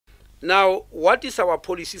Now, what is our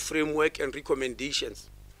policy framework and recommendations?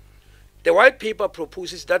 The white paper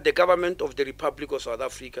proposes that the government of the Republic of South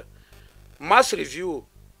Africa must review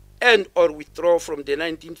and or withdraw from the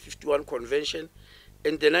 1951 Convention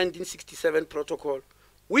and the 1967 Protocol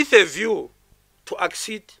with a view to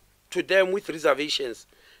accede to them with reservations,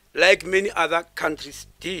 like many other countries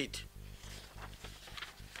did.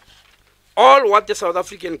 All what the South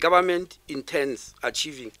African government intends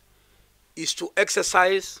achieving is to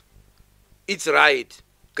exercise its right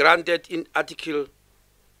granted in Article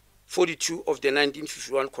 42 of the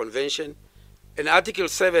 1951 Convention and Article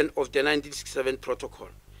 7 of the 1967 Protocol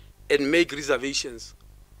and make reservations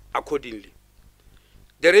accordingly.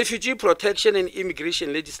 The refugee protection and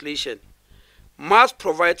immigration legislation must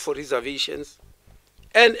provide for reservations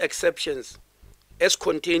and exceptions as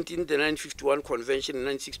contained in the 1951 Convention and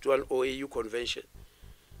 1961 OAU Convention,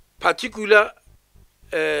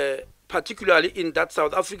 particularly in that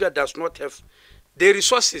South Africa does not have the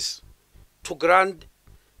resources to grant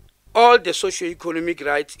all the socio-economic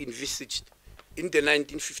rights envisaged in the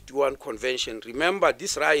 1951 Convention. Remember,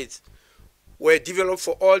 these rights were developed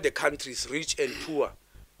for all the countries, rich and poor,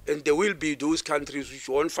 and there will be those countries which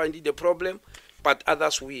won't find it a problem, but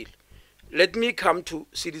others will. Let me come to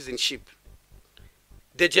citizenship.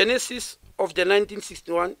 The genesis of the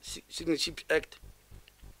 1961 Citizenship Act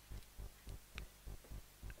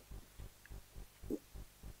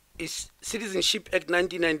is Citizenship Act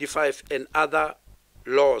 1995 and other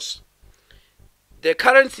laws. The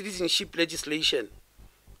current citizenship legislation,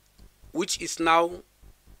 which is now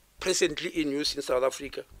presently in use in South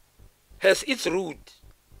Africa, has its root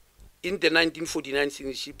in the 1949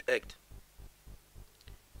 Citizenship Act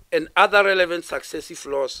and other relevant successive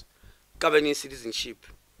laws governing citizenship.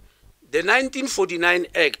 The 1949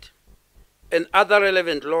 Act and other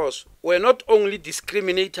relevant laws were not only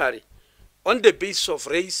discriminatory on the basis of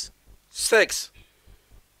race, sex,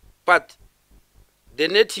 but the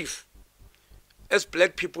native, as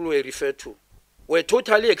black people were referred to, were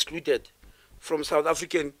totally excluded from South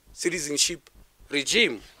African citizenship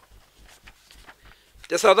regime.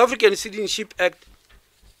 The South African Citizenship Act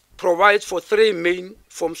provides for three main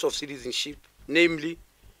forms of citizenship, namely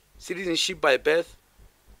citizenship by birth,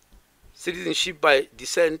 citizenship by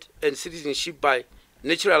descent, and citizenship by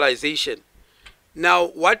naturalization. Now,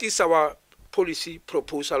 what is our policy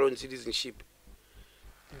proposal on citizenship?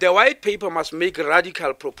 The white paper must make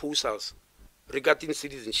radical proposals regarding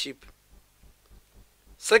citizenship.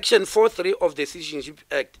 Section 4.3 of the Citizenship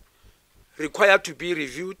Act required to be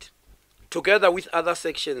reviewed together with other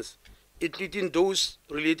sections, including those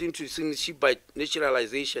relating to citizenship by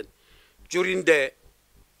naturalization, during the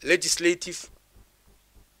legislative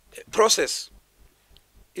process.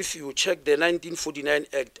 If you check the 1949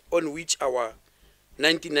 Act, on which our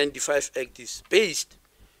 1995 Act is based,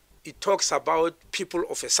 it talks about people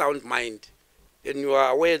of a sound mind. And you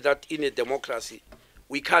are aware that in a democracy,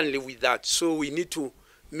 we can't live with that. So we need to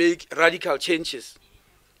make radical changes.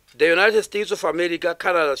 The United States of America,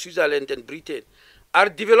 Canada, Switzerland, and Britain are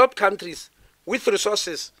developed countries with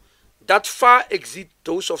resources that far exceed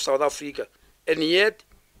those of South Africa. And yet,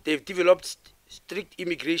 they've developed strict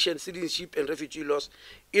immigration, citizenship, and refugee laws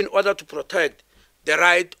in order to protect the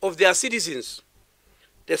right of their citizens.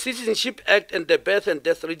 The Citizenship Act and the Birth and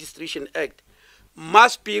Death Registration Act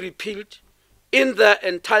must be repealed in their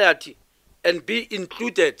entirety and be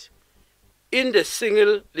included in the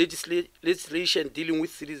single legislation dealing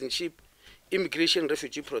with citizenship, immigration,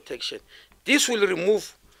 refugee protection. This will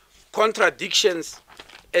remove contradictions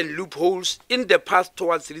and loopholes in the path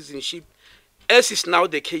towards citizenship, as is now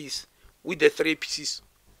the case with the three pieces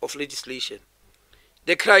of legislation.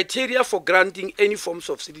 The criteria for granting any forms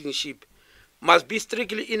of citizenship must be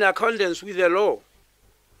strictly in accordance with the law.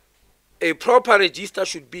 A proper register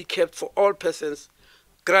should be kept for all persons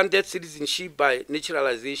granted citizenship by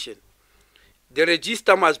naturalization. The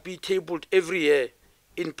register must be tabled every year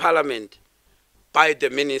in Parliament by the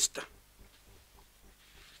minister.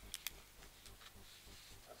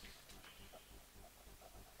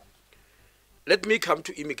 Let me come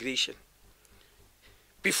to immigration.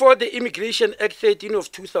 Before the Immigration Act 13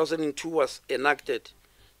 of 2002 was enacted,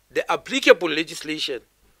 the applicable legislation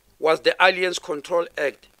was the Aliens Control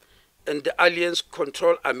Act and the Aliens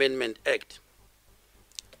Control Amendment Act.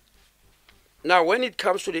 Now, when it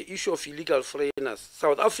comes to the issue of illegal foreigners,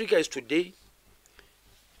 South Africa is today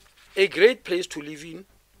a great place to live in,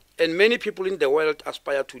 and many people in the world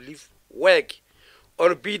aspire to live, work,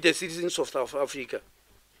 or be the citizens of South Africa.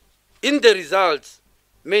 In the results,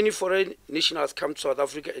 many foreign nationals come to South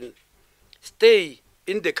Africa and stay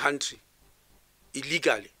in the country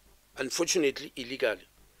illegally, unfortunately illegally.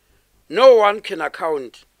 No one can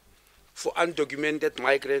account for undocumented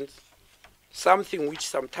migrants, something which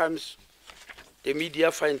sometimes the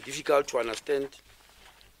media find difficult to understand,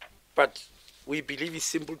 but we believe is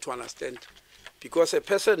simple to understand. Because a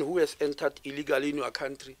person who has entered illegally in your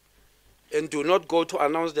country and do not go to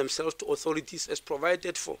announce themselves to authorities as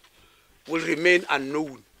provided for will remain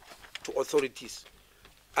unknown to authorities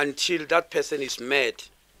until that person is met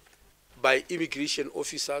by immigration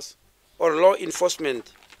officers or law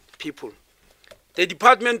enforcement people. The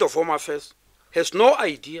Department of Home Affairs has no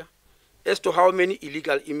idea as to how many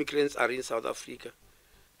illegal immigrants are in South Africa.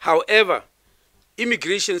 However,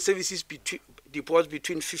 immigration services deport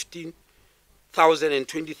between 15,000 and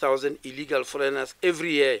 20,000 illegal foreigners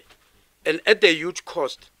every year, and at a huge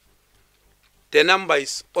cost. The number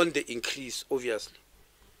is on the increase, obviously.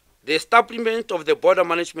 The establishment of the Border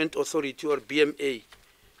Management Authority, or BMA,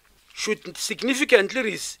 should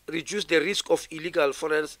significantly reduce the risk of illegal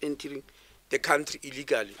foreigners entering the country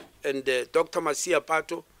illegally. And Dr. Masia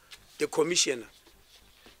Pato, the commissioner,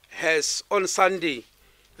 has on Sunday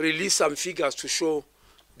released some figures to show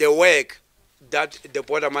the work that the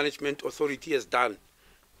Border Management Authority has done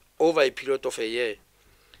over a period of a year.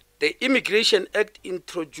 The Immigration Act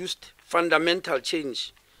introduced fundamental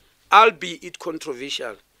change, albeit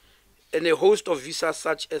controversial, and a host of visas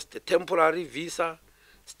such as the temporary visa,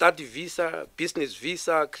 study visa, business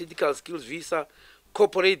visa, critical skills visa,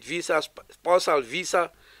 corporate visa, spousal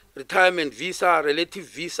visa, retirement visa, relative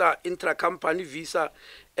visa, intra-company visa,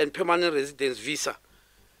 and permanent residence visa.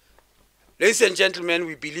 Ladies and gentlemen,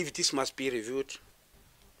 we believe this must be reviewed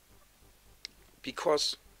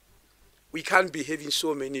because we can't be having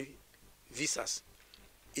so many visas.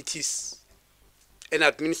 It is an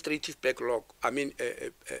administrative backlog. I mean,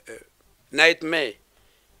 a nightmare.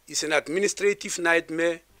 It's an administrative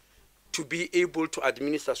nightmare to be able to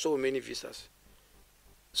administer so many visas.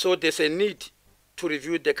 So there's a need to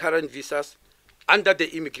review the current visas under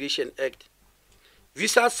the Immigration Act.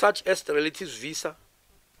 Visas such as the relatives visa,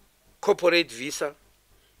 corporate visa,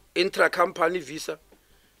 intra-company visa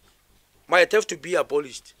might have to be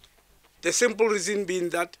abolished. The simple reason being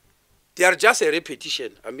that they are just a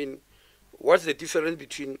repetition. I mean, what's the difference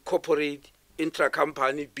between corporate,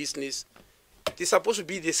 intra-company, business? They're supposed to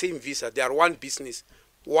be the same visa. They are one business.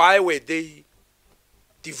 Why were they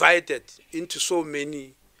divided into so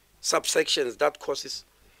many subsections? That causes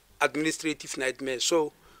administrative nightmare.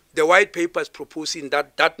 So the white paper is proposing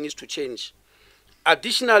that that needs to change.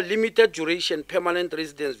 Additional limited duration permanent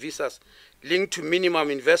residence visas linked to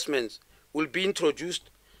minimum investments will be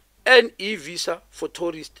introduced, and e-visa for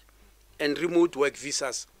tourists and remote work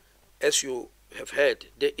visas, as you have heard.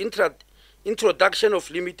 The introduction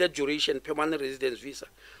of limited duration permanent residence visa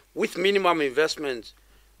with minimum investments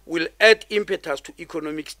will add impetus to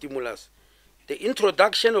economic stimulus. The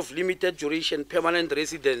introduction of limited duration permanent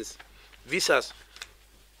residence visas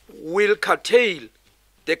will curtail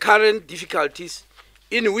the current difficulties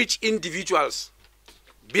in which individuals,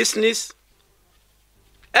 business,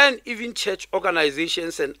 and even church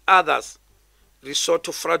organizations and others resort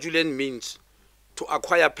to fraudulent means to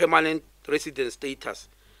acquire permanent residence status.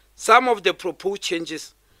 Some of the proposed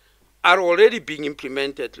changes are already being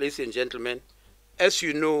implemented, ladies and gentlemen, as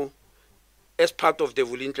you know, as part of the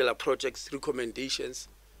Vulindlela Project's recommendations.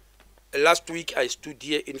 Last week I stood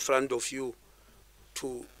here in front of you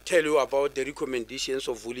to tell you about the recommendations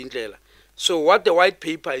of Vulindlela. So what the white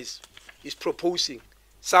paper is proposing,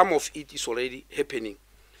 some of it is already happening.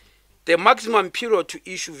 The maximum period to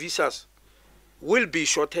issue visas will be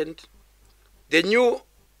shortened. The new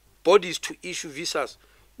bodies to issue visas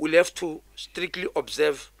will have to strictly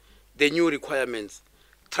observe the new requirements.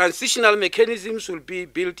 Transitional mechanisms will be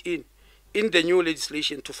built in the new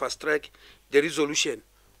legislation to fast-track the resolution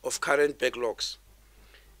of current backlogs.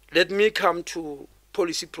 Let me come to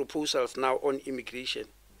policy proposals now on immigration.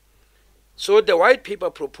 So the white paper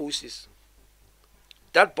proposes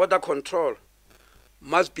that border control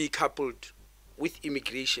must be coupled with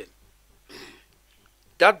immigration.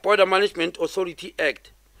 That Border Management Authority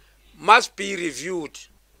Act must be reviewed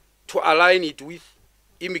to align it with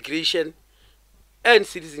immigration and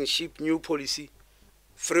citizenship new policy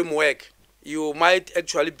framework. You might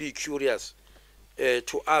actually be curious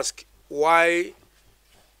to ask, why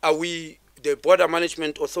are we, the Border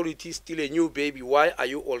Management Authority, still a new baby? Why are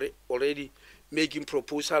you already making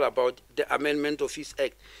proposal about the amendment of this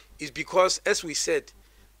act? Is because, as we said,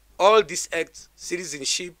 all these acts,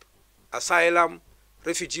 citizenship, asylum,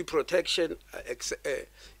 refugee protection,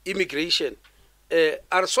 immigration,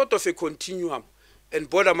 are sort of a continuum, and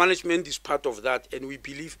border management is part of that, and we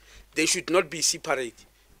believe they should not be separate,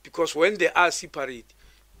 because when they are separate,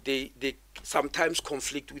 they sometimes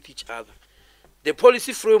conflict with each other. The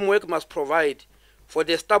policy framework must provide for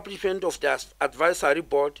the establishment of the advisory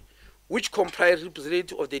board, which comprises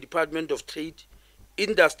representatives of the Department of Trade,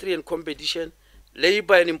 Industry and Competition,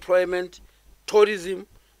 Labour and Employment, Tourism,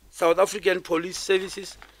 South African Police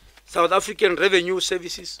Services, South African Revenue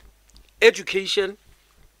Services, Education,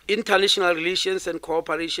 International Relations and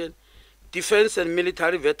Cooperation, Defence and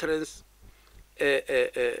Military Veterans,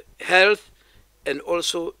 Health, and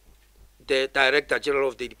also the Director General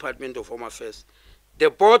of the Department of Home Affairs. The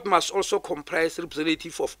board must also comprise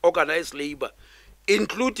representatives of organized labor,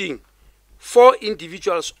 including 4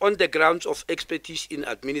 individuals on the grounds of expertise in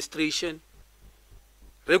administration,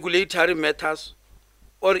 regulatory matters,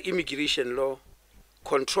 or immigration law,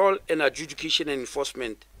 control and adjudication and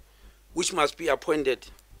enforcement, which must be appointed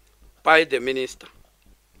by the minister.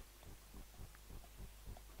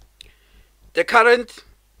 The current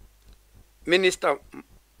minister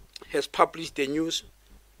has published the new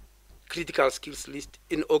critical skills list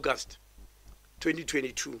in August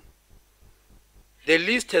 2022. The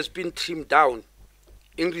list has been trimmed down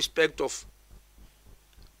in respect of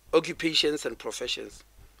occupations and professions.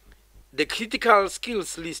 The critical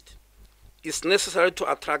skills list is necessary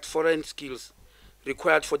to attract foreign skills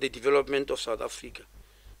required for the development of South Africa.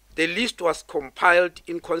 The list was compiled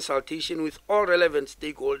in consultation with all relevant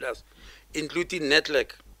stakeholders, including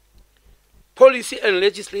NETLEC. Policy and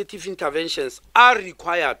legislative interventions are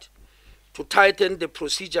required to tighten the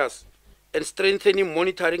procedures and strengthening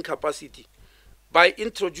monitoring capacity by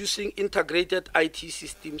introducing integrated IT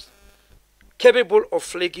systems capable of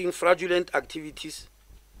flagging fraudulent activities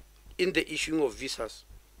in the issuing of visas,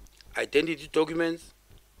 identity documents,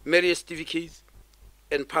 marriage certificates,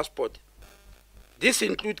 and passport. This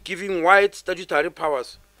includes giving wide statutory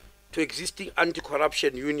powers to existing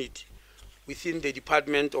anti-corruption unit within the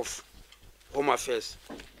Department of Home Affairs.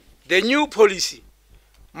 The new policy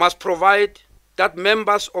must provide that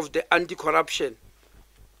members of the anti-corruption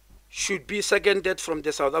should be seconded from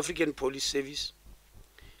the South African Police Service.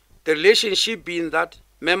 The relationship being that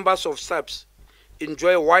members of SAPS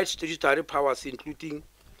enjoy wide statutory powers, including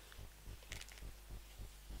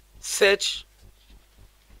search,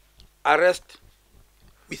 arrest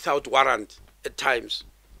without warrant at times.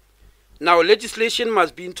 Now, legislation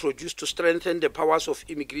must be introduced to strengthen the powers of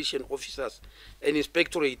immigration officers and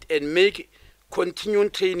inspectorate and make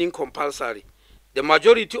continuing training compulsory. The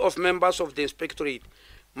majority of members of the inspectorate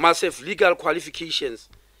must have legal qualifications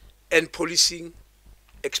and policing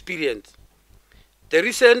experience. The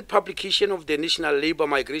recent publication of the National Labour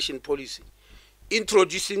Migration Policy,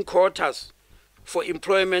 introducing quotas for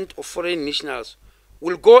employment of foreign nationals,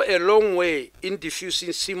 will go a long way in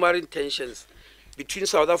diffusing simmering tensions between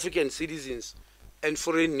South African citizens and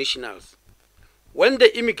foreign nationals. When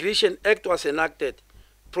the Immigration Act was enacted,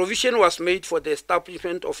 provision was made for the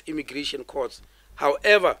establishment of immigration courts.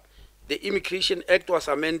 However, the Immigration Act was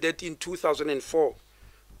amended in 2004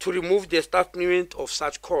 to remove the establishment of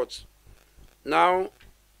such courts. Now,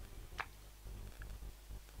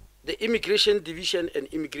 the Immigration Division and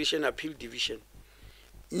Immigration Appeal Division.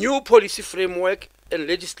 New policy framework and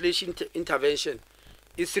legislation intervention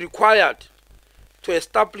is required to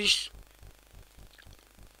establish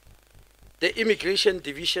the Immigration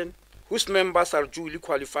Division, whose members are duly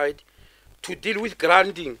qualified to deal with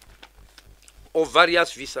granting of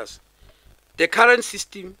various visas. The current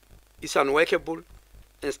system is unworkable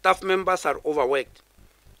and staff members are overworked.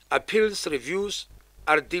 Appeals reviews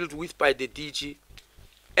are dealt with by the DG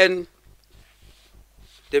and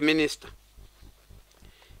the minister.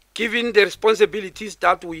 Given the responsibilities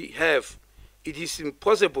that we have, it is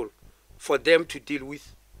impossible for them to deal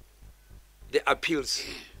with the appeals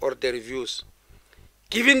or the reviews.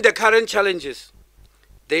 Given the current challenges,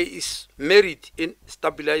 there is merit in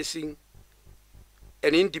stabilizing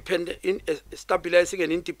an independent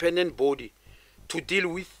body to deal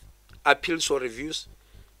with appeals or reviews,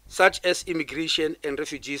 such as Immigration and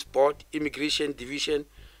Refugees Board, Immigration Division,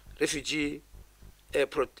 Refugee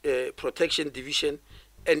Protection Division,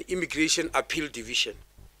 and Immigration Appeal Division.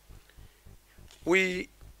 We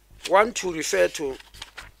want to refer to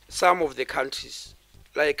some of the countries,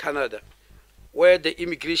 like Canada, where the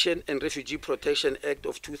Immigration and Refugee Protection Act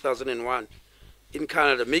of 2001 in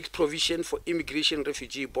Canada makes provision for Immigration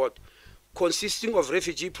Refugee Board, consisting of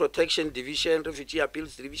Refugee Protection Division, Refugee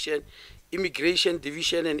Appeals Division, Immigration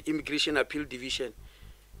Division, and Immigration Appeal Division,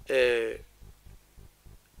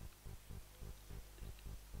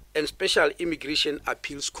 and Special Immigration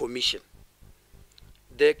Appeals Commission.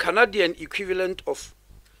 The Canadian equivalent of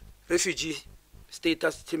Refugee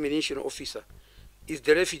Status Determination Officer is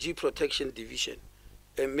the Refugee Protection Division.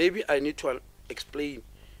 And maybe I need to explain.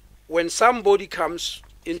 When somebody comes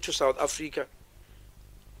into South Africa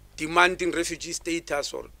demanding refugee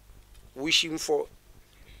status or wishing for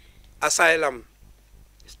asylum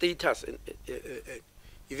status and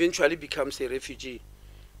eventually becomes a refugee,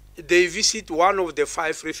 they visit one of the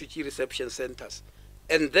 5 refugee reception centers,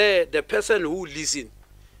 and there the person who listens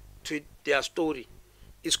to their story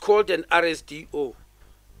is called an RSDO,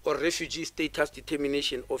 or Refugee Status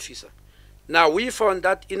Determination Officer. Now, we found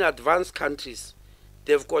that in advanced countries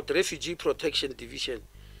they've got Refugee Protection Division.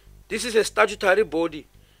 This is a statutory body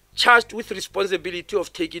charged with responsibility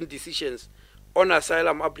of taking decisions on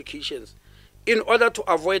asylum applications. In order to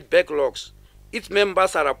avoid backlogs, its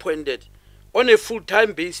members are appointed on a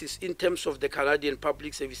full-time basis in terms of the Canadian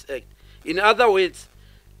Public Service Act. In other words,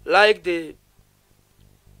 like the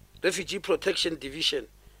Refugee Protection Division,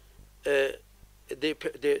 they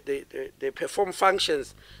perform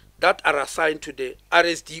functions that are assigned to the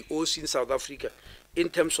RSDOs in South Africa in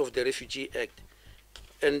terms of the Refugee Act.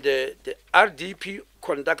 And the RDP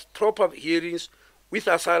conducts proper hearings with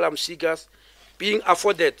asylum seekers being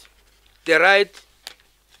afforded the right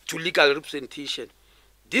to legal representation.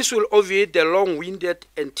 This will obviate the long-winded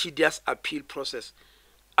and tedious appeal process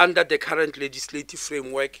under the current legislative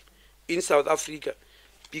framework in South Africa,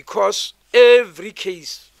 because every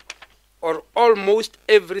case, or almost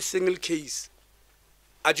every single case,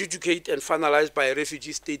 adjudicated and finalized by a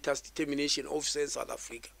refugee status determination officer in South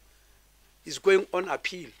Africa is going on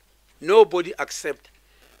appeal. Nobody accepts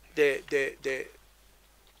the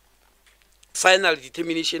final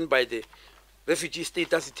determination by the refugee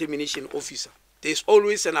status determination officer. There's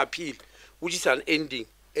always an appeal, which is an ending,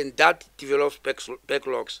 and that develops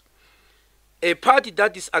backlogs. A party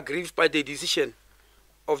that is aggrieved by the decision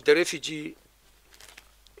of the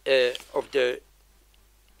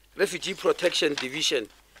Refugee Protection Division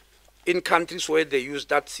in countries where they use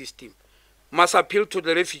that system must appeal to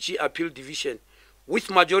the Refugee Appeal Division, with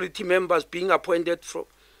majority members being appointed for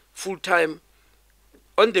full-time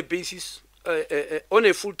on the basis on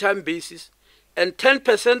a full-time basis, and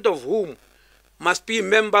 10% of whom must be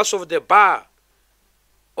members of the bar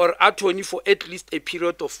or attorney for at least a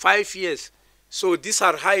period of 5 years. So these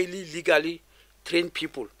are highly legally trained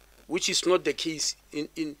people, which is not the case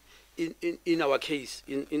in our case,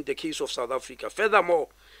 in the case of South Africa. Furthermore,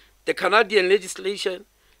 the Canadian legislation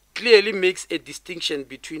clearly makes a distinction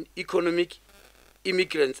between economic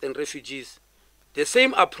immigrants and refugees. The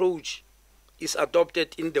same approach is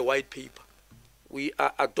adopted in the white paper. We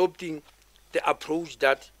are adopting the approach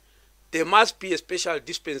that there must be a special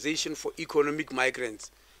dispensation for economic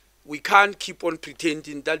migrants. We can't keep on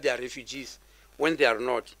pretending that they are refugees when they are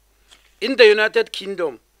not. In the United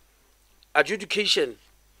Kingdom, adjudicators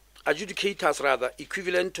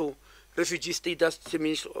equivalent to refugee status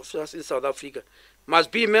determination officers in South Africa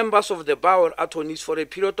must be members of the bar or attorneys for a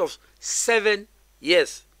period of 7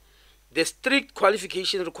 years. The strict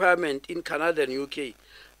qualification requirement in Canada and UK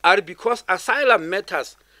are because asylum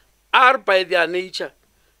matters are by their nature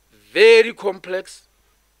very complex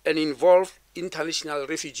and involve international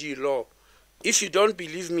refugee law. If you don't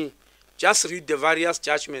believe me, just read the various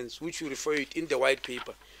judgments which we refer it in the white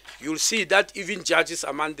paper. You'll see that even judges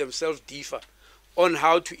among themselves differ on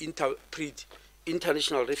how to interpret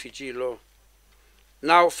international refugee law.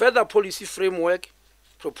 Now, further policy framework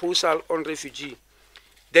proposal on refugee.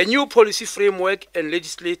 The new policy framework and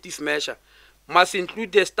legislative measure must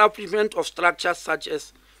include the establishment of structures such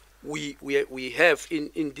as we have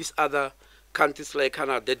in these other countries like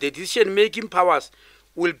Canada. The decision-making powers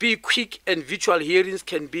will be quick, and virtual hearings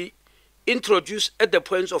can be introduced at the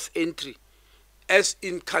points of entry, as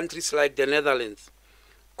in countries like the Netherlands.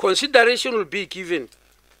 Consideration will be given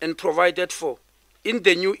and provided for in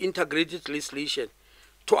the new integrated legislation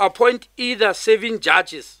to appoint either serving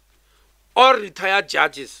judges or retired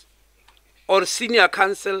judges or senior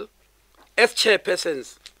counsel as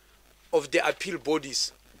chairpersons of the appeal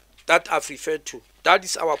bodies that I've referred to. That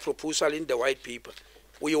is our proposal in the white paper.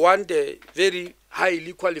 We want the very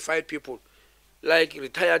highly qualified people, like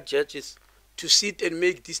retired judges, to sit and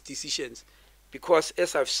make these decisions, because,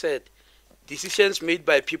 as I've said, decisions made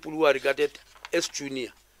by people who are regarded as junior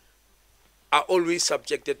are always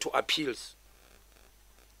subjected to appeals.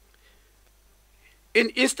 In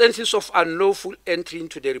instances of unlawful entry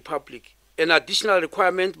into the Republic, an additional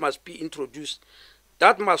requirement must be introduced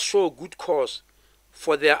that must show good cause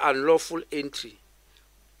for their unlawful entry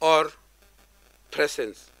or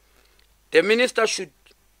presence. The minister should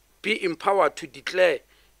be empowered to declare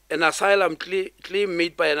an asylum claim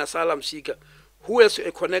made by an asylum seeker who has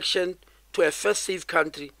a connection to a first safe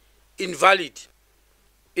country invalid.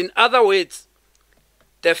 In other words,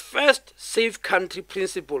 the first safe country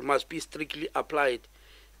principle must be strictly applied.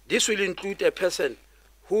 This will include a person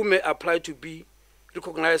who may apply to be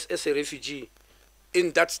recognized as a refugee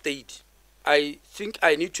in that state. I think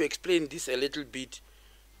I need to explain this a little bit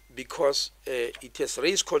because it has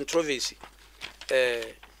raised controversy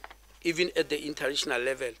even at the international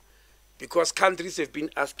level, because countries have been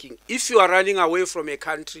asking, if you are running away from a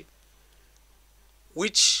country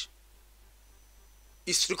which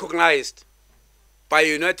is recognized by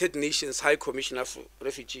United Nations High Commissioner for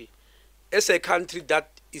Refugee as a country that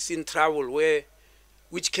is in trouble,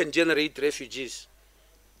 which can generate refugees,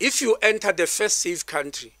 if you enter the first safe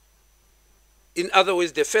country, in other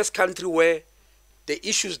words, the first country where the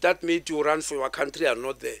issues that made you run for your country are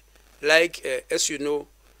not there, like as you know,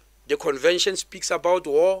 the convention speaks about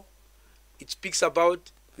war, it speaks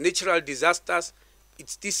about natural disasters, it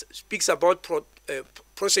speaks about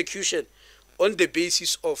prosecution on the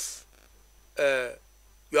basis of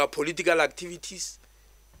your political activities,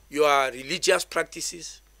 your religious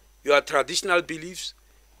practices, your traditional beliefs,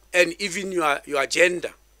 and even your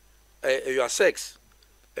gender, your sex,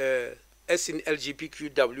 as in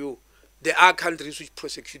LGBTQW. There are countries which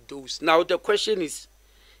prosecute those. Now the question is,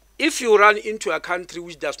 if you run into a country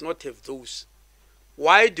which does not have those,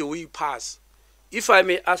 why do we pass? If I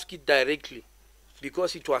may ask it directly,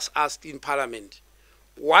 because it was asked in Parliament,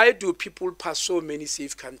 why do people pass so many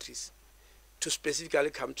safe countries to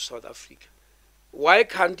specifically come to South Africa? Why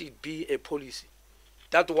can't it be a policy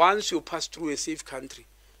that once you pass through a safe country,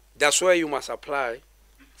 that's where you must apply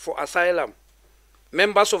for asylum?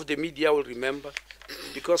 Members of the media will remember,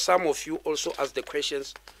 because some of you also asked the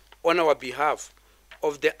questions on our behalf,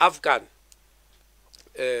 of the Afghan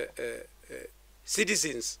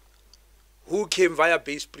citizens who came via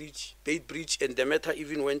base breach, and the matter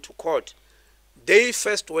even went to court. They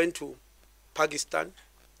first went to Pakistan,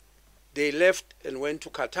 they left and went to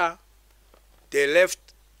Qatar, they left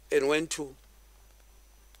and went to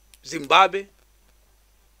Zimbabwe,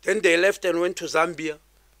 then they left and went to Zambia,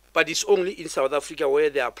 but it's only in South Africa where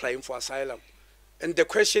they are applying for asylum. And the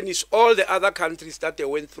question is, all the other countries that they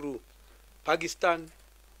went through, Pakistan,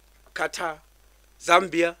 Qatar,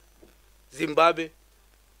 Zambia, Zimbabwe,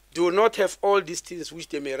 do not have all these things which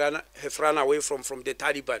they may have run away from the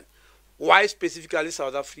Taliban. Why specifically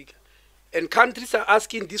South Africa? And countries are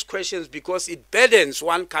asking these questions because it burdens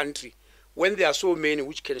one country when there are so many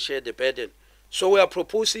which can share the burden. So we are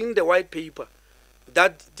proposing the white paper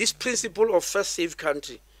that this principle of first safe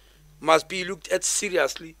country must be looked at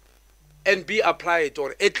seriously and be applied,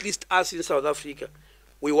 or at least us in South Africa,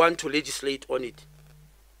 we want to legislate on it.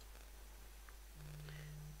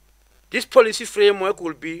 This policy framework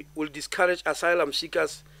will discourage asylum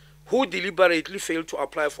seekers who deliberately fail to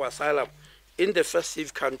apply for asylum in the first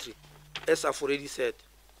safe country, as I've already said.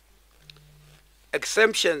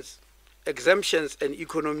 Exemptions and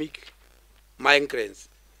economic migrants.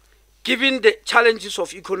 Given the challenges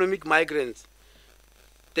of economic migrants,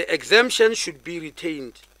 the exemption should be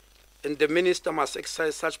retained, and the minister must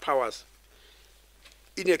exercise such powers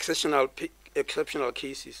in exceptional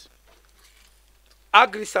cases.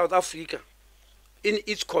 Agri South Africa, in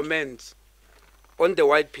its comments on the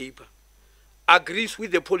white paper, agrees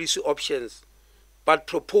with the policy options, but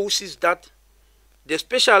proposes that the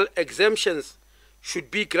special exemptions should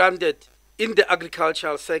be granted in the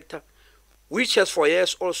agricultural sector, which has for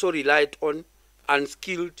years also relied on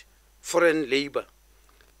unskilled foreign labor.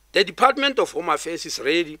 The Department of Home Affairs is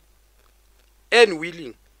ready and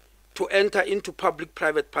willing to enter into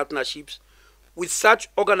public-private partnerships with such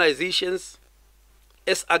organizations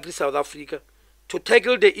as Agri South Africa to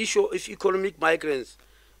tackle the issue of economic migrants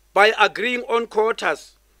by agreeing on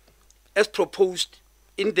quotas as proposed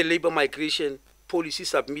in the labor migration policy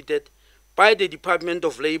submitted by the Department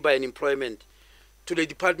of Labor and Employment to the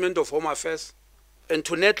Department of Home Affairs and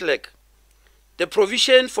to NETLEC. The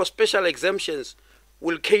provision for special exemptions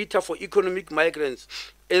will cater for economic migrants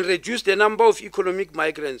and reduce the number of economic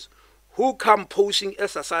migrants who come posing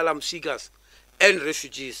as asylum seekers and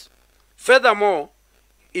refugees. Furthermore,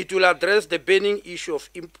 it will address the burning issue of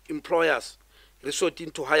employers resorting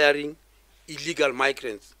to hiring illegal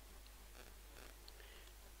migrants.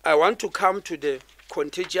 I want to come to the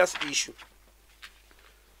contagious issue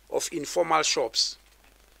of informal shops,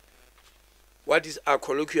 what are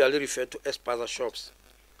colloquially referred to as spaza shops.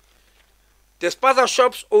 The spaza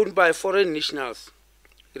shops owned by foreign nationals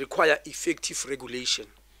require effective regulation.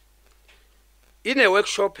 In a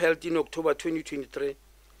workshop held in October 2023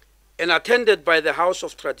 and attended by the House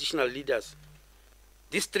of Traditional Leaders,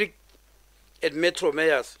 District and Metro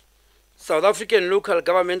Mayors, South African Local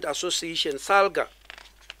Government Association, SALGA,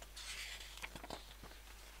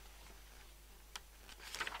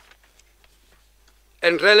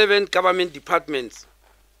 and relevant government departments,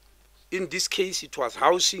 in this case it was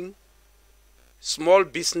housing, Small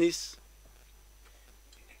Business,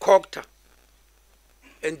 COGTA,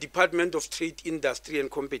 and Department of Trade, Industry and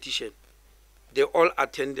Competition. They all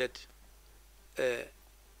attended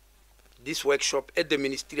this workshop at the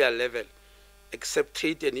ministerial level, except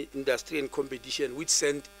Trade and Industry and Competition, which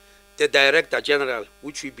sent the Director General,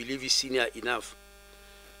 which we believe is senior enough.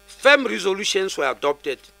 Firm resolutions were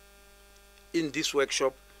adopted in this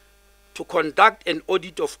workshop to conduct an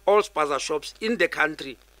audit of all spaza shops in the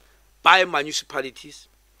country by municipalities.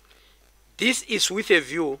 This is with a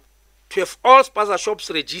view to have all spaza shops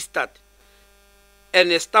registered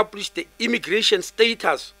and establish the immigration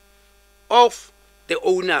status of the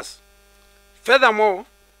owners. Furthermore,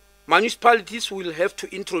 municipalities will have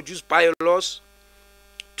to introduce bylaws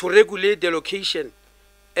to regulate the location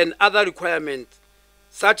and other requirements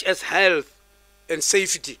such as health and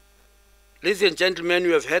safety. Ladies and gentlemen,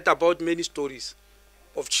 you have heard about many stories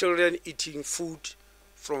of children eating food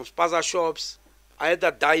from spaza shops,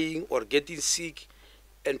 either dying or getting sick,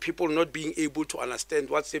 and people not being able to understand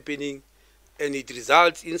what's happening, and it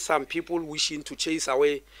results in some people wishing to chase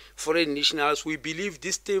away foreign nationals. We believe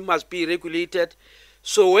this thing must be regulated.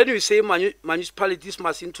 So when we say municipalities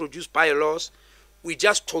must introduce bylaws, we're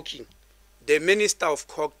just talking. The Minister of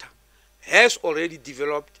COGTA has already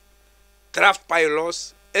developed draft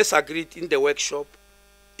bylaws as agreed in the workshop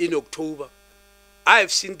in October. I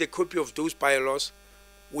have seen the copy of those bylaws.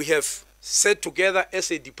 We have sat together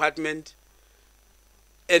as a department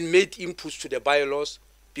and made inputs to the bylaws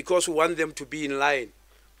because we want them to be in line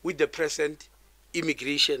with the present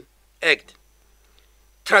Immigration Act.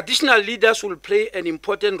 Traditional leaders will play an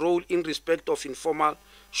important role in respect of informal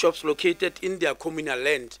shops located in their communal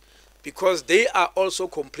land, because they are also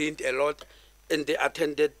complained a lot and they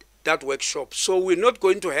attended that workshop. So we're not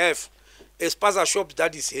going to have a spaza shop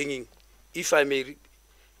that is hanging, if I may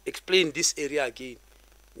explain this area again.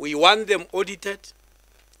 We want them audited.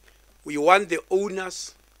 We want the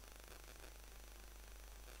owners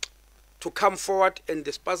to come forward and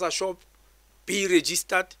the spaza shop be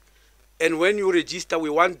registered. And when you register, we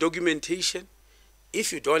want documentation.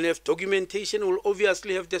 If you don't have documentation, we'll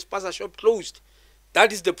obviously have the spaza shop closed.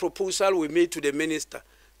 That is the proposal we made to the minister,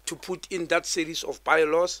 to put in that series of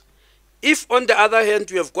bylaws. If, on the other hand,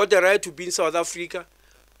 you have got the right to be in South Africa,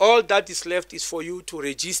 all that is left is for you to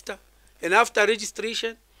register. And after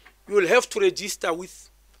registration, you will have to register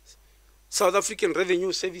with South African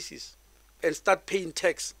Revenue Services and start paying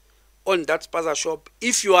tax on that spaza shop.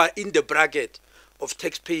 If you are in the bracket of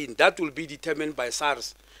tax paying, that will be determined by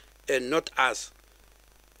SARS and not us.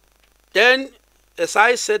 Then, as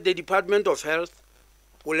I said, the Department of Health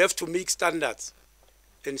will have to make standards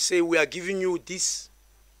and say, we are giving you this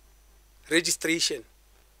registration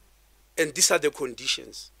and these are the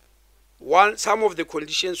conditions. Some of the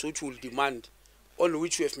conditions which will demand, on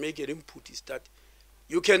which we have made an input, is that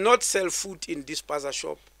you cannot sell food in this spaza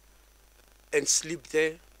shop and sleep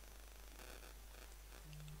there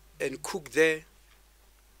and cook there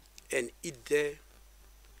and eat there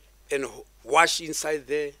and wash inside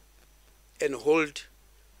there and hold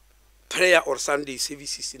prayer or Sunday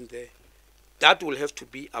services in there. That will have to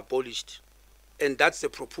be abolished. And that's the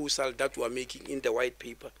proposal that we are making in the white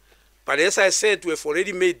paper. But as I said, we have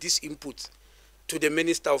already made this input to the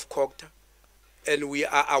Minister of COGTA, and we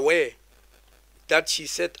are aware that she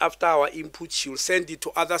said after our input, she will send it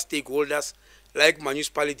to other stakeholders like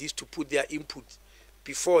municipalities to put their input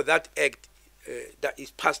before that act that is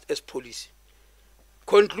passed as policy.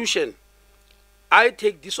 Conclusion, I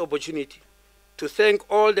take this opportunity to thank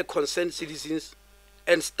all the concerned citizens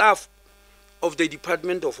and staff of the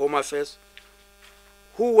Department of Home Affairs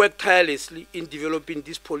who worked tirelessly in developing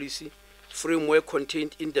this policy framework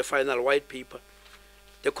contained in the final white paper.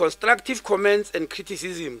 The constructive comments and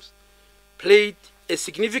criticisms played a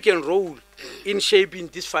significant role in shaping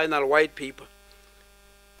this final white paper.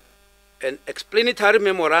 An explanatory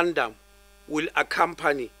memorandum will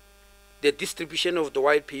accompany the distribution of the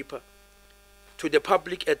white paper to the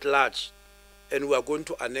public at large, and we are going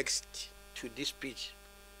to annex it to this speech.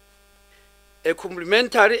 A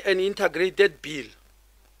complementary and integrated bill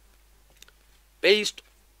based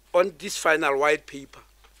on this final white paper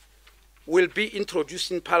will be introduced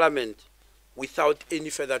in Parliament without any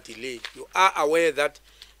further delay. You are aware that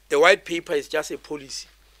the white paper is just a policy,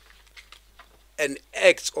 and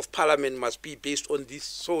acts of Parliament must be based on this.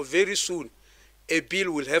 So very soon, a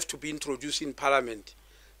bill will have to be introduced in Parliament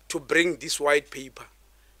to bring this white paper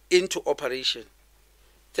into operation.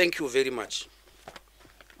 Thank you very much.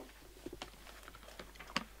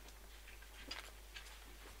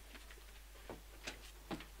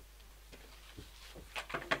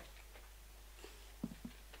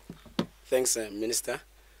 Thanks, Minister.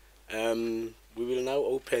 We will now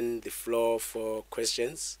open the floor for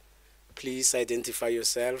questions. Please identify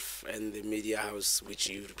yourself and the media house which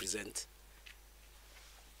you represent.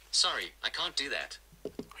 Sorry, I can't do that.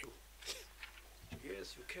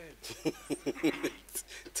 Yes, you can.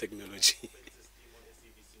 Technology.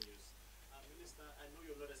 Minister, I know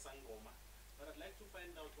you're not a Sangoma, but I'd like to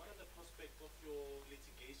find out what are the prospects of your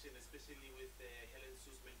litigation, especially with the Helen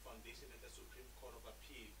Suzman Foundation and the Supreme Court of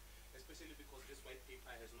Appeal, especially because this white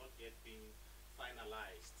paper has not yet been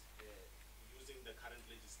finalized using the current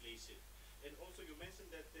legislation. And also you mentioned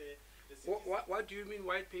that the What do you mean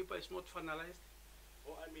white paper is not finalized?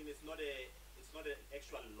 Oh, I mean it's not an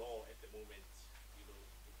actual law at the moment. You know,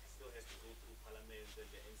 it still has to go through Parliament and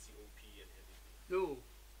the NCOP and everything. No.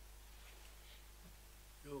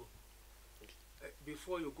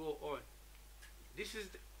 Before you go on, this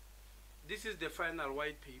is the final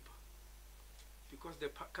white paper, because the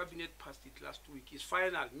cabinet passed it last week. It's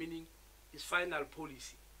final, meaning it's final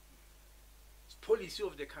policy. It's policy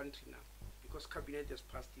of the country now, because cabinet has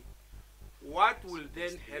passed it. What will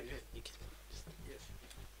then happen? Yes.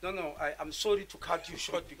 No, I'm sorry to cut you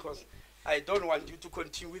short, because I don't want you to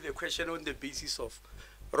continue with the question on the basis of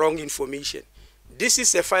wrong information. This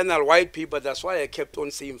is a final white paper. That's why I kept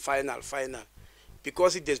on saying final,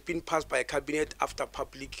 because it has been passed by a cabinet after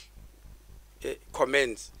public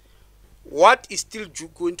comments. What is still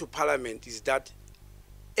going to Parliament is that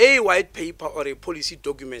a white paper or a policy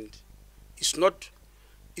document is not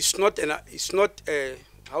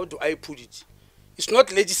how do I put it? It's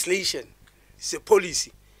not legislation. It's a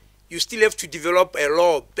policy. You still have to develop a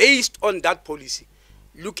law based on that policy.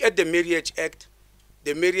 Look at the Marriage Act.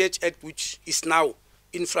 The Marriage Act, which is now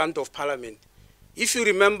in front of Parliament. If you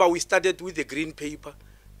remember, we started with the green paper,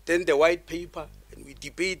 then the white paper, and we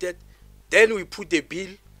debated, then we put the bill.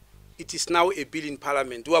 It is now a bill in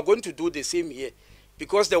Parliament. We are going to do the same here,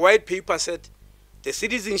 because the white paper said the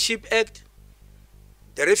Citizenship Act,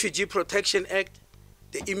 the Refugee Protection Act,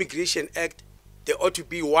 the Immigration Act, there ought to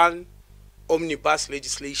be one omnibus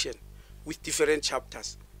legislation with different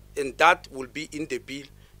chapters, and that will be in the bill.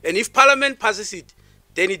 And if Parliament passes it,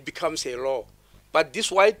 then it becomes a law. But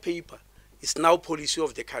this white paper is now policy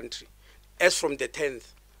of the country. As from the 10th,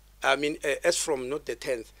 as from not the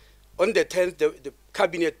 10th, on the 10th, the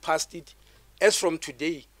cabinet passed it. As from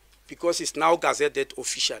today, because it's now gazetted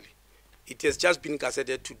officially. It has just been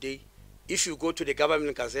gazetted today. If you go to the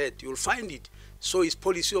government gazette, you'll find it. So it's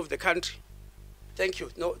policy of the country. Thank you.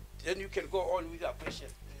 No, then you can go on with your question.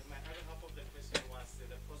 My other half of the question was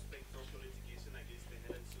the prospect of your litigation against the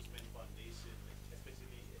Helen Suzman Foundation,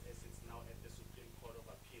 especially as it's now at the Supreme Court of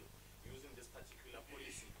Appeal, using this particular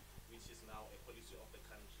policy, which is now a policy of the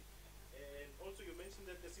country. And also you mentioned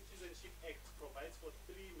that the Citizenship Act provides for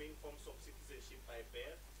 3 main forms of citizenship: by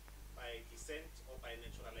birth, by descent, or by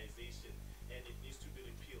naturalization, and it needs to be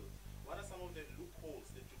repealed. What are some of the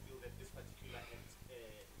loopholes that you feel that this particular act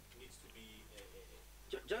needs to be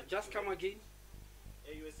just come again.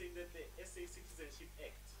 You were saying that the SA Citizenship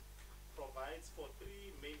Act provides for 3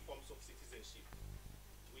 main forms of citizenship,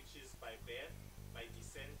 which is by birth, by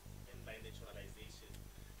descent, and by naturalization.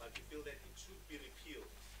 But you feel that it should be repealed.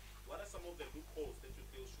 What are some of the loopholes that you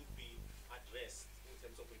feel should be addressed in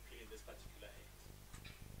terms of repealing this particular act?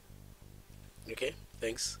 Okay,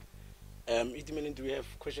 thanks. Itimeni, do we have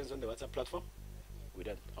questions on the WhatsApp platform? We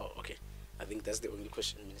don't. Oh, okay. I think that's the only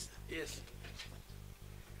question, Minister. Yes.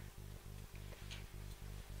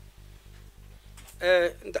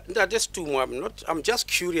 That's too much. I'm just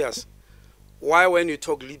curious why, when you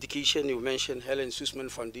talk litigation, you mention Helen Suzman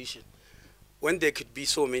Foundation, when there could be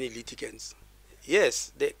so many litigants.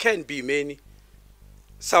 Yes, there can be many.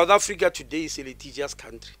 South Africa today is a litigious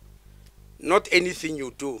country. Not anything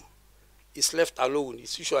you do is left alone.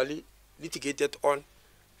 It's usually litigated on.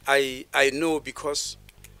 I know, because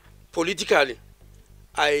politically,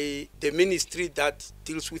 the ministry that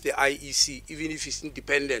deals with the IEC, even if it's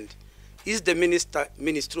independent, is the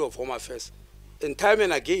Ministry of Home Affairs. And time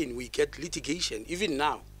and again, we get litigation. Even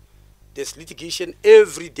now, there's litigation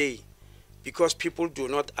every day, because people do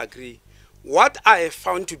not agree. What I have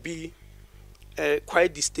found to be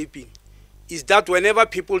quite disturbing is that whenever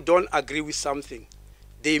people don't agree with something,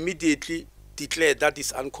 they immediately declare that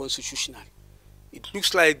is unconstitutional. It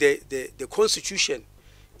looks like the Constitution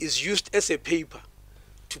is used as a paper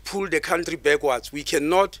to pull the country backwards. We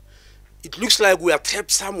cannot. It looks like we are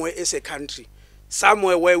trapped somewhere as a country,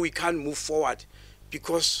 somewhere where we can't move forward,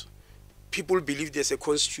 because people believe there's a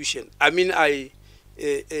constitution. I mean,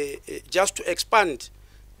 just to expand,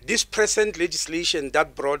 this present legislation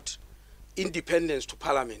that brought independence to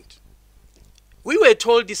Parliament, we were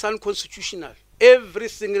told it's unconstitutional. Every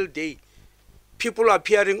single day, people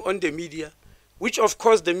appearing on the media which of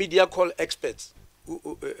course the media call experts,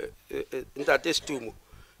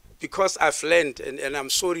 because I've learned, and I'm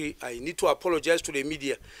sorry, I need to apologize to the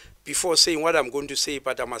media before saying what I'm going to say,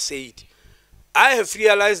 but I must say it. I have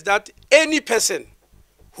realized that any person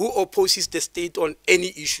who opposes the state on any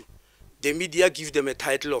issue, the media give them a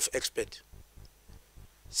title of expert,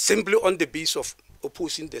 simply on the basis of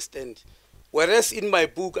opposing the stand. Whereas in my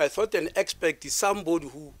book, I thought an expert is somebody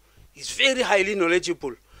who is very highly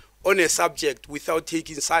knowledgeable on a subject without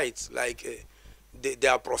taking sides, like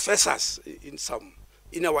there are professors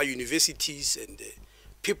in our universities and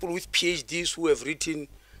people with PhDs who have written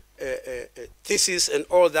thesis and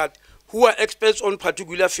all that, who are experts on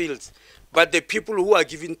particular fields. But the people who are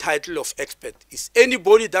given title of expert is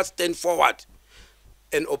anybody that stands forward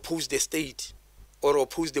and oppose the state or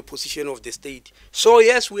oppose the position of the state. So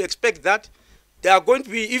yes, we expect that there are going to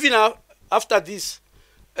be, even after this,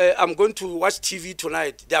 I'm going to watch TV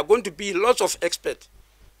tonight, there are going to be lots of experts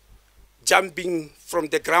jumping from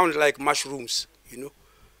the ground like mushrooms, you know.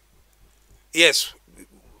 Yes,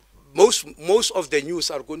 most of the news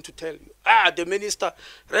are going to tell you, the minister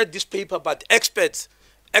read this paper, but experts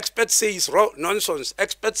say it's nonsense.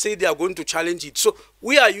 Experts say they are going to challenge it. So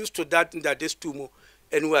we are used to that in the Destumo,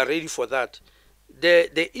 and we are ready for that.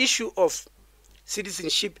 The issue of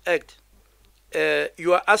Citizenship Act,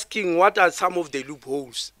 you are asking what are some of the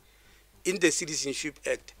loopholes in the Citizenship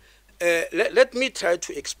Act. Let me try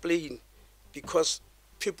to explain, because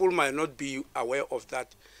people might not be aware of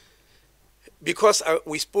that. Because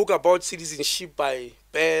we spoke about citizenship by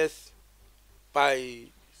birth, by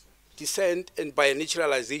descent, and by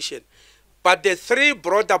naturalization. But the three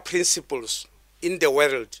broader principles in the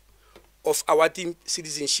world of awarding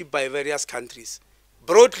citizenship by various countries,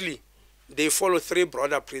 broadly, they follow three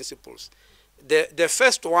broader principles. The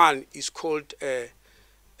first one is called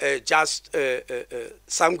just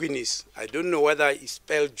sanguinis. I don't know whether it's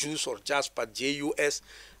spelled jus or just, but J-U-S.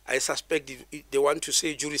 I suspect they want to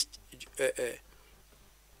say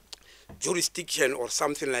jurisdiction or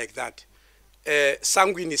something like that.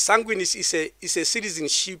 Sanguinis is a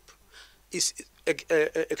citizenship, is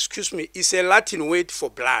a Latin word for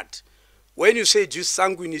blood. When you say jus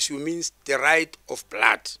sanguinis, you mean the right of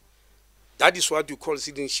blood. That is what you call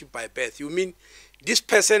citizenship by birth. You mean this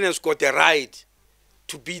person has got a right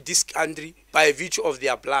to be this country by virtue of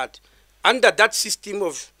their blood. Under that system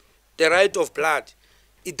of the right of blood,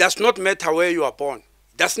 it does not matter where you are born.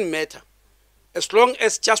 It doesn't matter. As long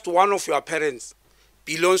as just one of your parents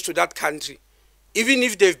belongs to that country, even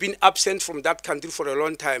if they've been absent from that country for a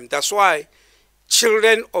long time. That's why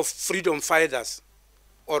children of freedom fighters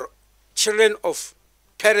or children of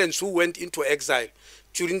parents who went into exile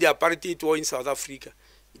during the apartheid war in South Africa,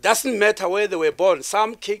 it doesn't matter where they were born.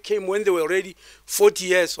 Some came when they were already 40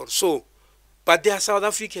 years or so, but they are South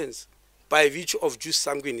Africans by virtue of jus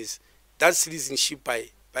sanguinis. That's citizenship by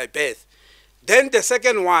birth. Then the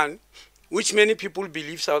second one, which many people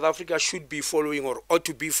believe South Africa should be following or ought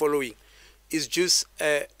to be following, is just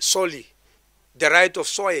solely the right of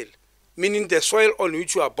soil, meaning the soil on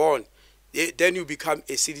which you are born, then you become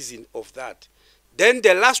a citizen of that. Then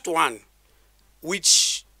the last one,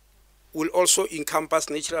 which will also encompass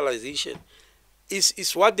naturalization,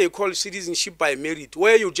 is what they call citizenship by merit,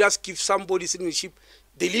 where you just give somebody citizenship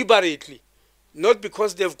deliberately, not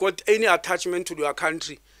because they've got any attachment to your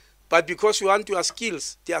country, but because you want their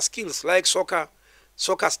skills, like soccer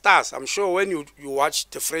stars. I'm sure when you watch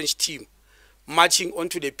the French team marching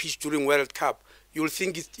onto the pitch during World Cup, you'll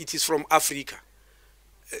think it is from Africa,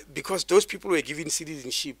 because those people were given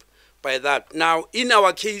citizenship by that. Now, in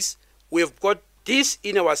our case, we have got this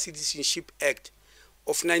in our Citizenship Act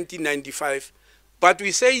of 1995, but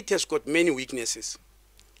we say it has got many weaknesses.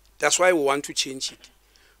 That's why we want to change it.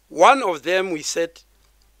 One of them, we said,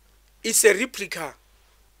 is a replica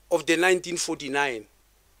of the 1949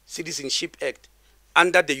 Citizenship Act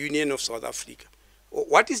under the Union of South Africa.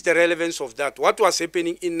 What is the relevance of that? What was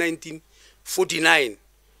happening in 1949?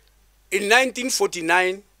 In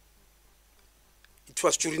 1949, it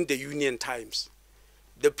was during the Union times.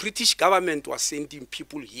 The British government was sending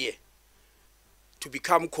people here to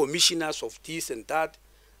become commissioners of this and that,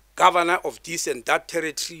 governor of this and that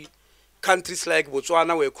territory. Countries like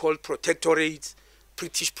Botswana were called protectorates,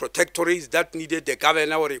 British protectorates that needed a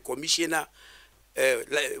governor or a commissioner.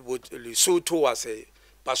 Lesotho was a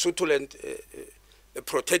Basotholand, a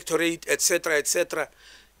protectorate, etc., etc.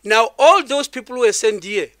 Now, all those people who were sent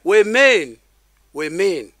here were men.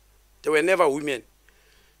 They were never women.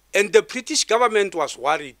 And the British government was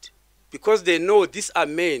worried because they know these are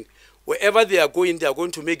men. Wherever they are going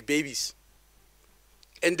to make babies.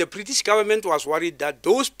 And the British government was worried that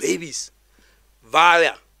those babies,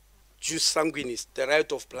 via jus sanguinis, the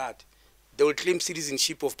right of blood, they will claim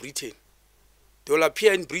citizenship of Britain. They will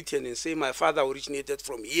appear in Britain and say, my father originated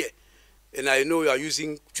from here, and I know you are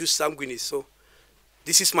using jus sanguinis, so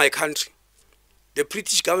this is my country. The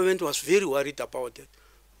British government was very worried about it,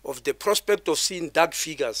 of the prospect of seeing dark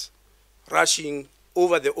figures rushing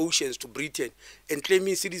over the oceans to Britain and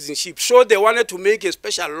claiming citizenship. So they wanted to make a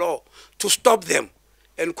special law to stop them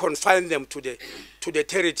and confine them to the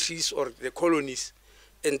territories or the colonies,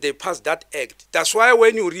 and they passed that act. That's why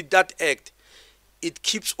when you read that act, it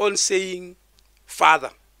keeps on saying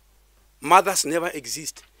father. Mothers never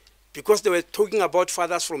exist, because they were talking about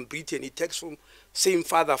fathers from Britain. It takes from saying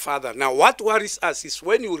father, father. Now what worries us is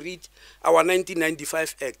when you read our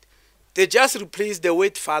 1995 act, they just replaced the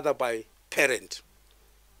word father by parent.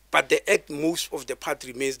 But the act, most of the part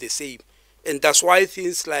remains the same. And that's why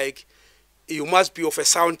things like you must be of a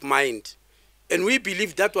sound mind. And we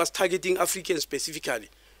believe that was targeting Africans specifically,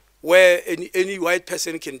 where any white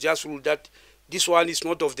person can just rule that this one is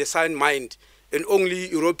not of the sound mind, and only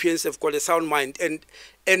Europeans have got a sound mind.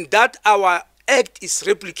 And that our act is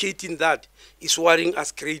replicating that is worrying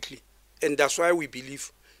us greatly. And that's why we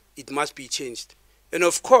believe it must be changed. And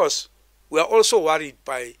of course, we are also worried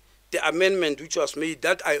by the amendment which was made,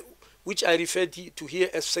 which I referred to here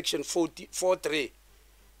as section 4.3,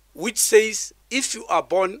 which says if you are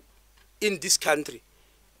born in this country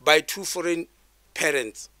by two foreign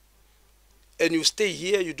parents and you stay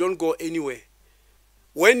here, you don't go anywhere,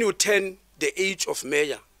 when you turn the age of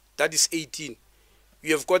mayor, that is 18,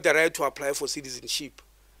 you have got the right to apply for citizenship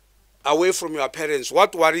away from your parents.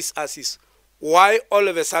 What worries us is why all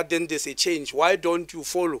of a sudden there's a change. Why don't you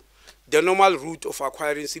follow the normal route of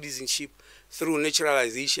acquiring citizenship through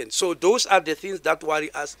naturalization? So those are the things that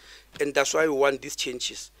worry us, and that's why we want these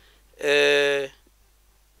changes. Yeah.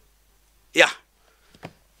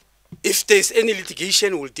 If there's any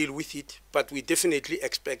litigation, we'll deal with it, but we definitely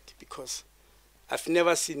expect, because I've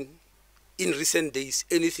never seen in recent days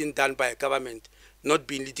anything done by a government not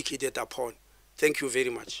being litigated upon. Thank you very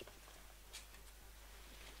much.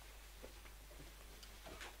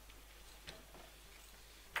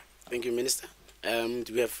 Thank you, Minister.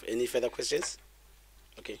 Do we have any further questions?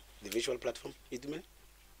 Okay, the visual platform, Idumel.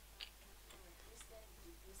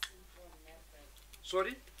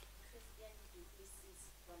 Sorry?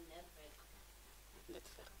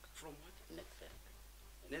 From what?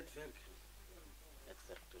 Network.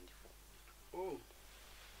 24. Oh,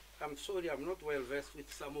 I'm sorry, I'm not well versed with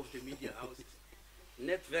some of the media houses.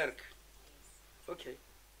 Network. Okay.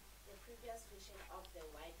 The previous version of the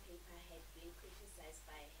white paper had been criticized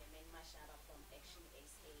by Herman Mashaba from Action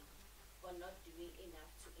SA for not doing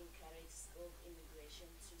enough to encourage skilled immigration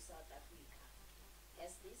to South Africa.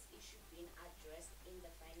 Has this issue been addressed in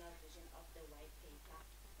the final version of the white paper,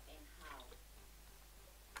 and how?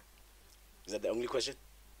 Is that the only question?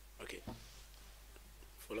 Okay.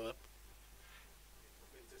 Follow up.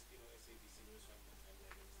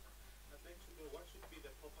 I'd like to know what should be the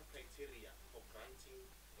proper criteria for granting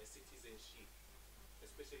a citizenship,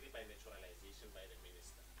 especially by naturalization by the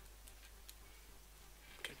minister.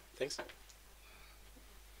 Okay, thanks.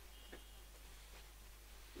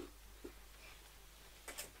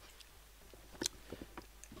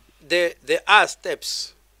 There are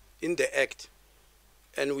steps in the act,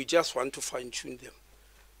 and we just want to fine-tune them.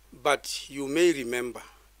 But you may remember,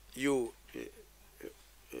 you,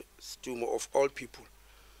 Stumo of all people,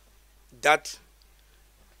 that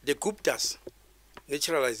the Gupta's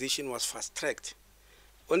naturalization was fast-tracked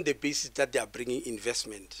on the basis that they are bringing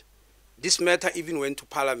investment. This matter even went to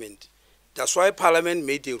Parliament. That's why Parliament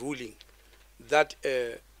made a ruling that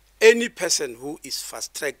any person who is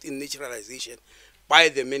fast-tracked in naturalization by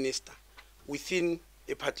the minister within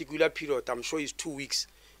a particular period, I'm sure it's 2 weeks,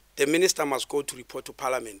 the minister must go to report to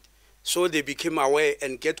Parliament. So they became aware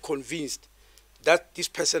and get convinced that this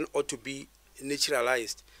person ought to be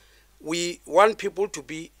naturalized. We want people to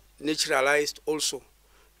be naturalized also,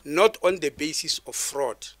 not on the basis of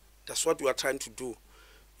fraud. That's what we are trying to do.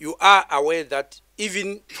 You are aware that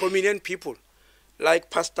even prominent people like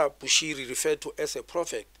Pastor Bushiri, referred to as a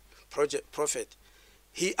prophet,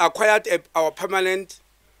 he acquired our permanent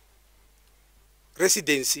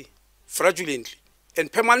residency fraudulently.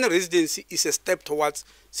 And permanent residency is a step towards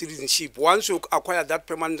citizenship. Once you acquire that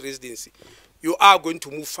permanent residency, you are going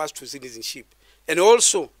to move fast to citizenship. And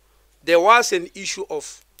also, there was an issue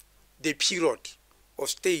of the period of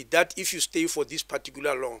stay, that if you stay for this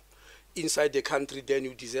particular long inside the country, then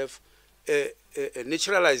you deserve a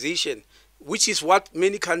naturalization, which is what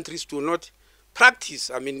many countries do not practice.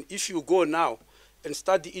 I mean, if you go now and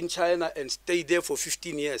study in China and stay there for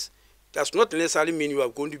 15 years, does not necessarily mean you are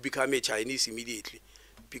going to become a Chinese immediately.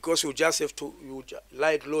 because you just have to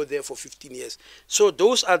lie low there for 15 years. So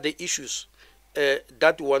those are the issues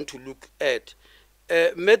that we want to look at.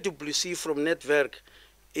 MWC from Netwerk,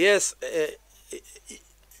 yes,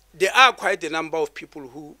 there are quite a number of people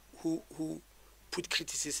who put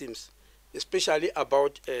criticisms, especially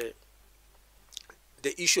about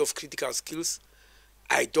the issue of critical skills.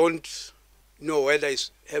 I don't know whether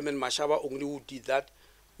it's Herman Mashaba only who did that.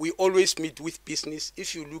 We always meet with business.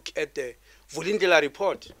 If you look at the Vulindlela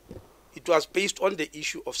report, it was based on the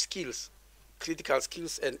issue of skills, critical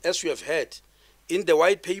skills. And as you have heard, in the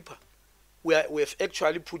white paper, we have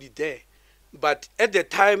actually put it there. But at the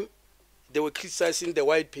time they were criticizing the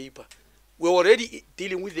white paper, we were already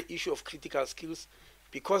dealing with the issue of critical skills,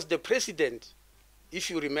 because the president, if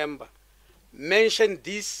you remember, mentioned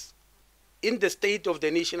this in the State of the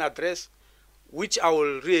Nation address, which I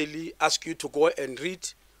will really ask you to go and read,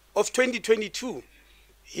 of 2022.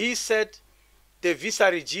 He said the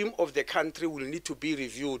visa regime of the country will need to be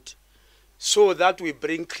reviewed so that we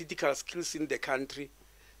bring critical skills in the country,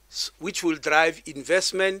 which will drive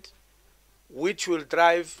investment, which will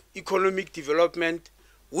drive economic development,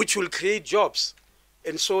 which will create jobs.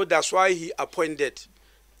 And so that's why he appointed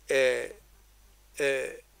the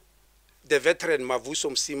veteran Mavuso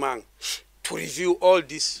Msimang to review all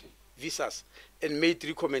these visas and made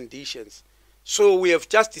recommendations. So we have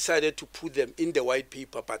just decided to put them in the white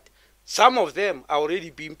paper, but some of them are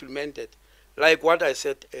already being implemented, like what I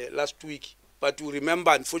said last week. But you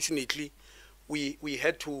remember, unfortunately, we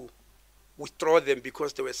had to withdraw them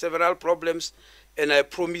because there were several problems, and I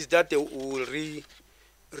promised that they will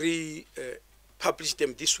publish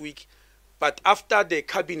them this week. But after the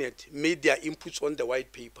cabinet made their inputs on the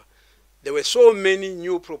white paper, there were so many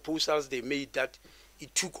new proposals they made that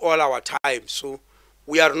it took all our time. So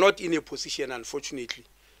we are not in a position, unfortunately,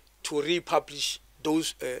 to republish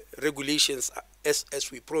those regulations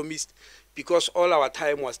as we promised, because all our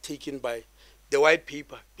time was taken by the white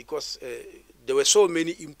paper, because there were so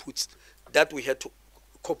many inputs that we had to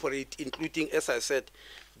incorporate, including, as I said,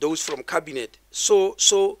 those from cabinet. So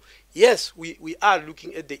yes, we are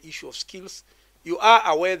looking at the issue of skills. You are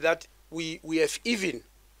aware that we have even,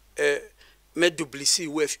 MWC,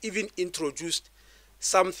 we have even introduced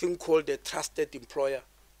something called the Trusted Employer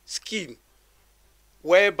Scheme,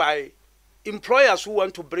 whereby employers who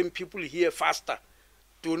want to bring people here faster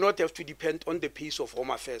do not have to depend on the pace of Home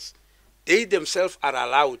Affairs. They themselves are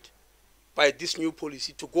allowed by this new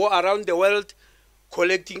policy to go around the world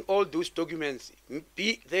collecting all those documents,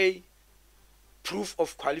 be they proof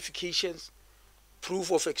of qualifications,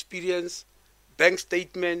 proof of experience, bank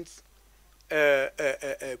statements,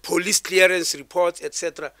 police clearance reports,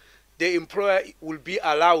 etc. The employer will be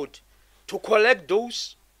allowed to collect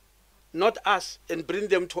those, not us, and bring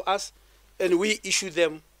them to us, and we issue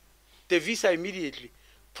them the visa immediately,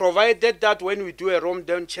 provided that when we do a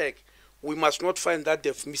rundown check, we must not find that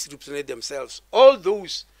they've misrepresented themselves. All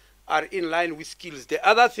those are in line with skills. The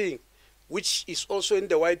other thing, which is also in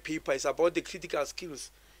the white paper, is about the critical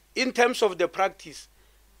skills. In terms of the practice,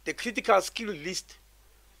 the critical skill list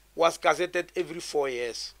was gazetted every 4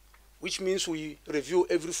 years, which means we review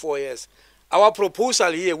every 4 years. Our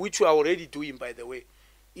proposal here, which we are already doing, by the way,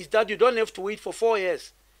 is that you don't have to wait for 4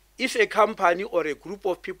 years. If a company or a group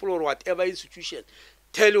of people or whatever institution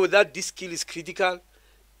tell you that this skill is critical,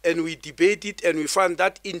 and we debate it and we find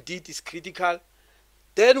that indeed is critical,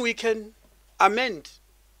 then we can amend,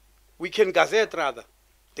 we can gazette rather,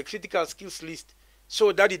 the critical skills list,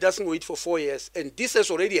 so that it doesn't wait for 4 years. And this has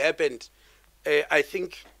already happened. I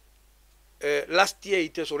think last year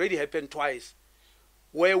it has already happened twice,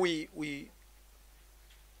 where we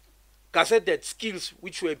gazetted skills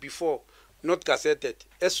which were before not gazetted.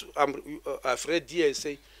 As I've read here,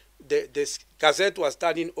 say the gazette was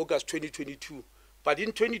done in August 2022, but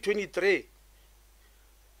in 2023,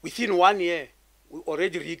 within 1 year, we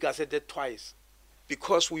already re-gazetted twice,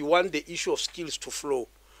 because we want the issue of skills to flow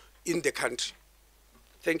in the country.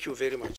 Thank you very much.